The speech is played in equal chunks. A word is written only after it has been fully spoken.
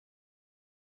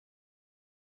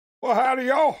Well, howdy,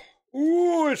 y'all.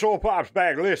 Ooh, it's old Pop's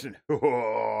back. Listen,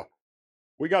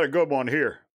 we got a good one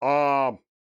here. CZARINA,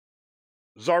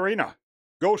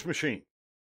 Ghost Machine.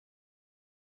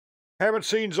 Haven't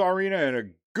seen CZARINA in a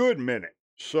good minute,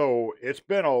 so it's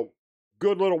been a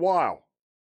good little while,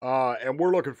 and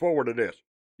we're looking forward to this.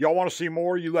 Y'all want to see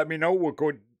more? You let me know. We'll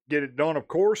go get it done, of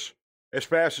course, as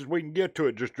fast as we can get to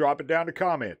it. Just drop it down in the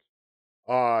comments.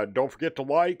 Don't forget to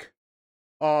like.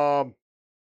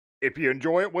 If you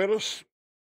enjoy it with us.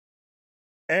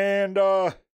 And,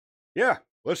 yeah,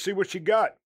 let's see what you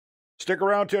got. Stick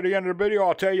around till the end of the video.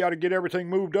 I'll tell you how to get everything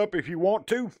moved up if you want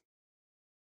to.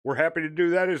 We're happy to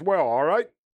do that as well, all right?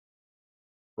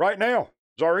 Right now,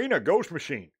 CZARINA, Ghost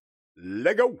Machine.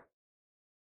 Let go.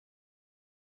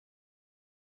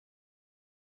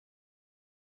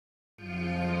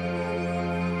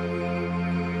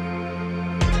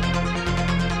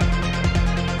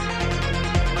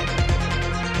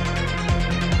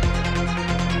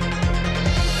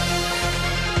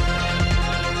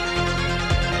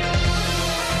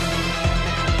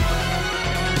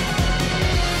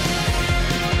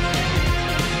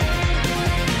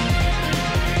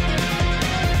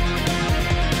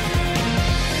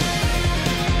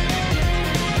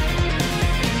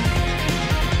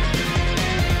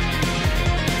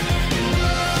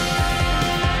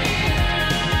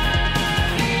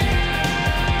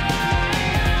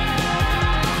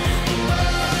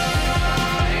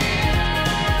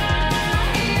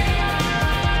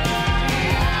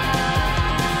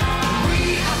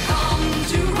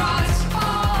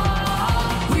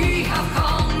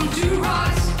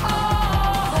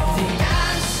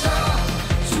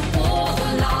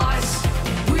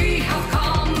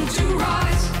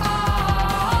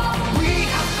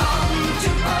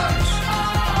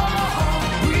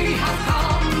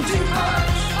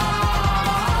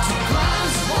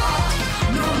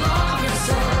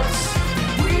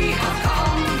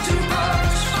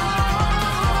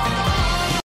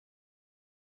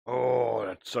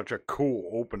 Such a cool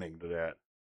opening to that.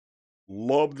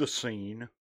 Love the scene.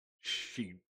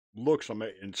 She looks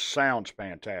amazing and sounds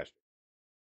fantastic.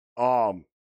 Yeah,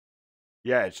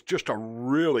 it's just a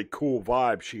really cool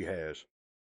vibe she has.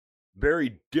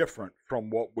 Very different from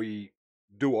what we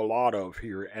do a lot of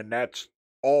here, and that's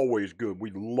always good.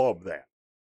 We love that,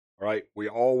 right? We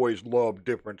always love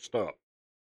different stuff.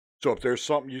 So if there's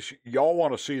something y'all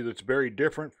want to see that's very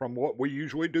different from what we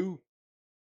usually do,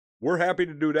 we're happy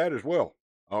to do that as well.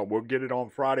 We'll get it on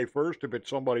Friday first if it's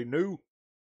somebody new,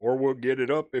 or we'll get it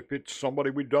up if it's somebody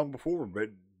we've done before.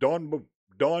 But done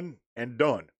and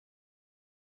done.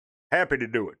 Happy to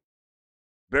do it.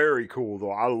 Very cool,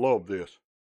 though. I love this.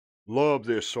 Love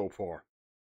this so far.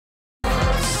 We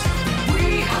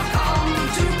have come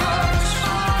to merge.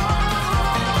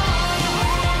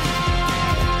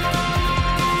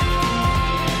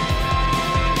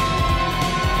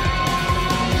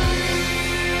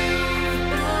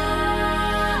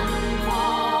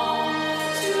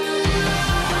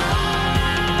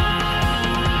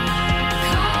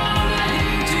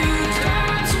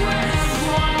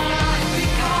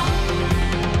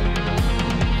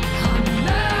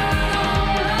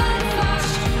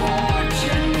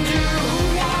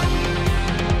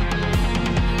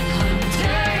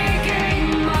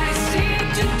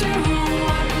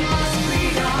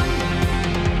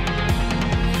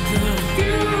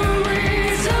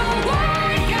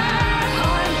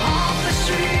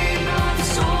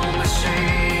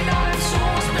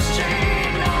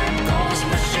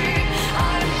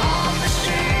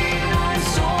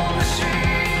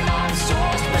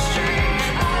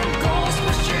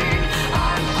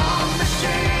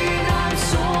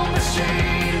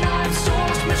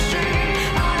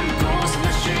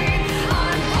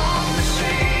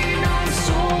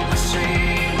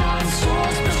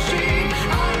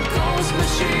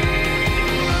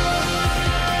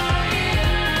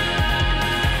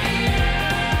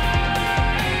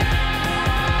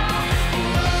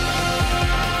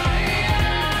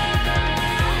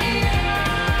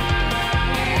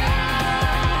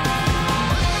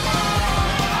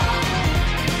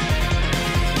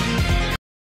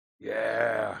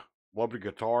 Love the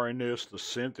guitar in this. The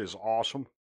synth is awesome.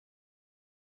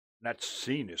 And that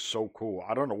scene is so cool.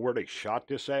 I don't know where they shot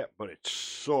this at, but it's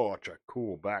such a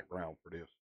cool background for this.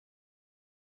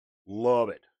 Love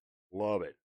it. Love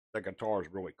it. That guitar is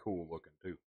really cool looking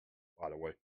too, by the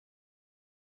way.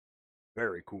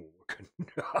 Very cool looking.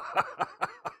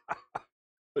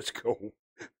 Let's go.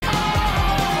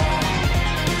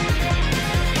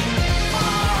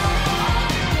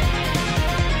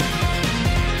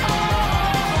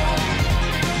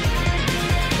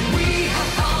 We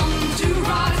have come to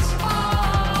rise.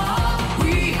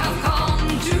 We have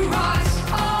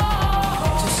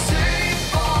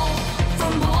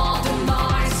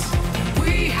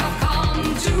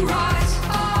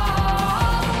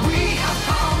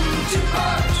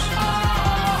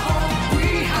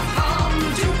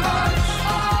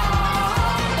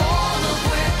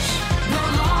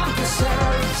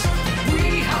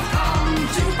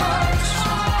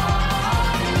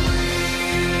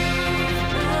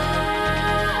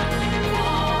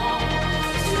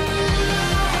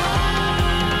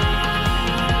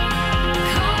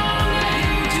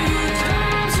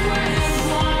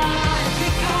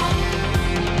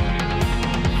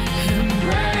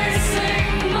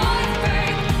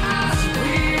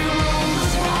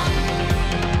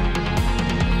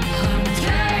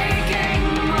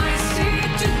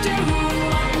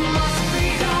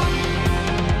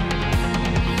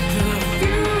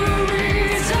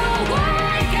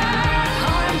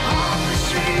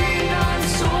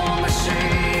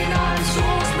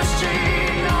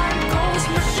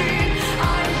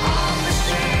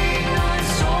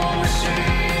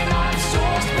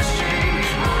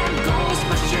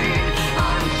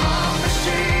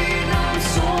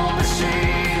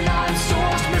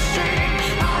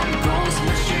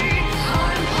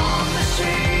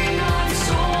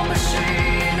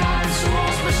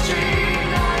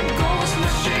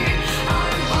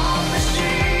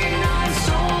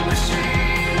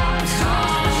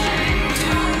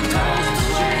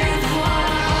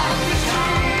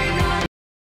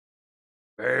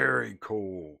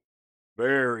cool.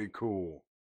 Very cool.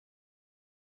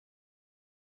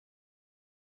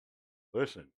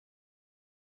 Listen.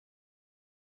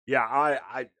 Yeah,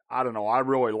 I don't know. I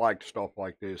really like stuff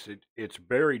like this. It's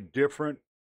very different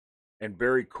and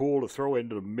very cool to throw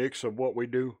into the mix of what we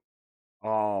do.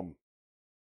 Um,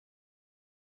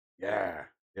 yeah,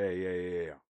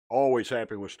 yeah. Always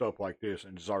happy with stuff like this,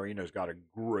 and Zarina's got a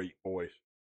great voice.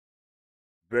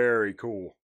 Very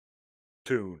cool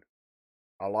tune.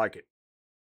 I like it.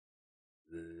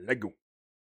 Lego.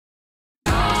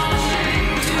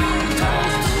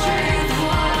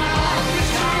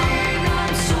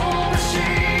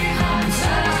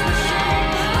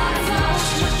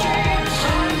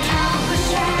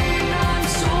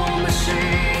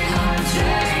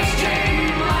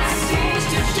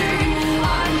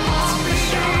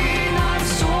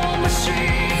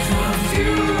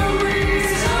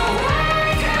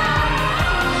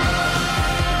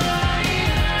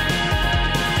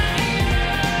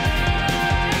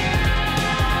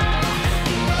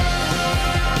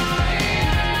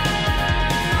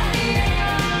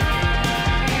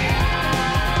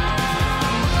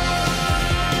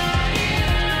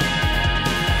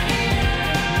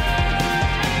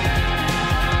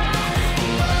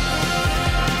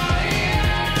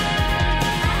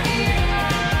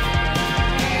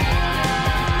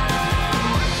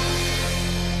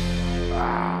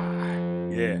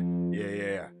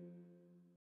 Yeah.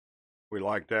 We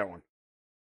like that one.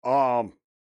 Oh,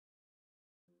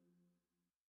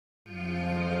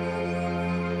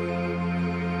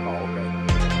 okay.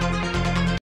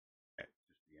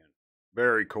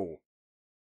 Very cool.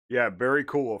 Yeah, very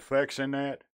cool effects in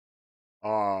that.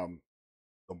 The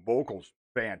vocals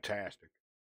fantastic.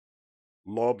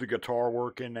 Love the guitar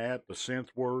work in that, the synth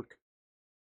work.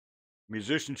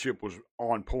 Musicianship was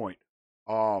on point.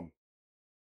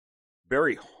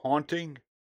 Very haunting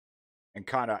and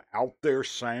kind of out there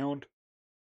sound,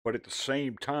 but at the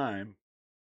same time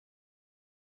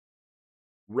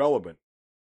relevant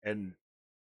and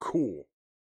cool.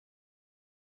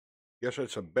 Guess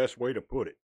that's the best way to put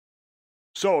it.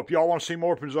 So if y'all want to see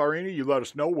more from CZARINA, you let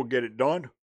us know. We'll get it done.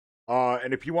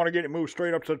 And if you want to get it moved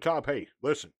straight up to the top, hey,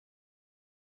 listen.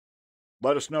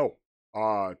 Let us know.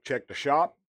 Check the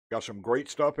shop. Got some great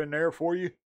stuff in there for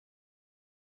you.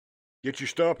 Get your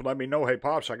stuff and let me know. Hey,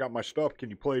 Pops, I got my stuff.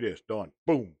 Can you play this? Done.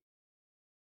 Boom.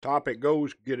 Top it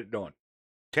goes. Get it done.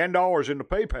 $10 in the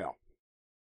PayPal.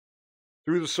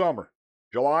 Through the summer.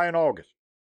 July and August.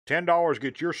 $10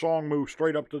 gets your song moved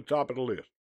straight up to the top of the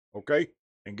list. Okay?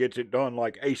 And gets it done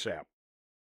like ASAP.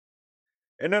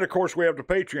 And then, of course, we have the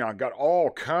Patreon. Got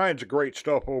all kinds of great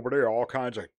stuff over there. All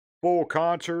kinds of full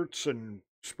concerts and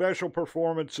special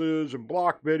performances and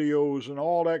block videos and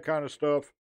all that kind of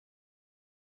stuff.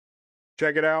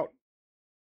 Check it out.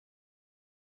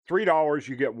 $3,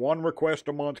 you get one request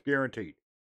a month guaranteed.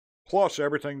 Plus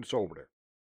everything that's over there.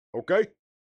 Okay?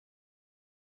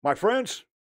 My friends,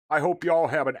 I hope y'all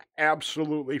have an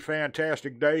absolutely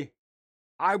fantastic day.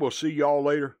 I will see y'all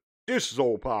later. This is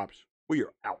Old Pops. We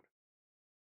are out.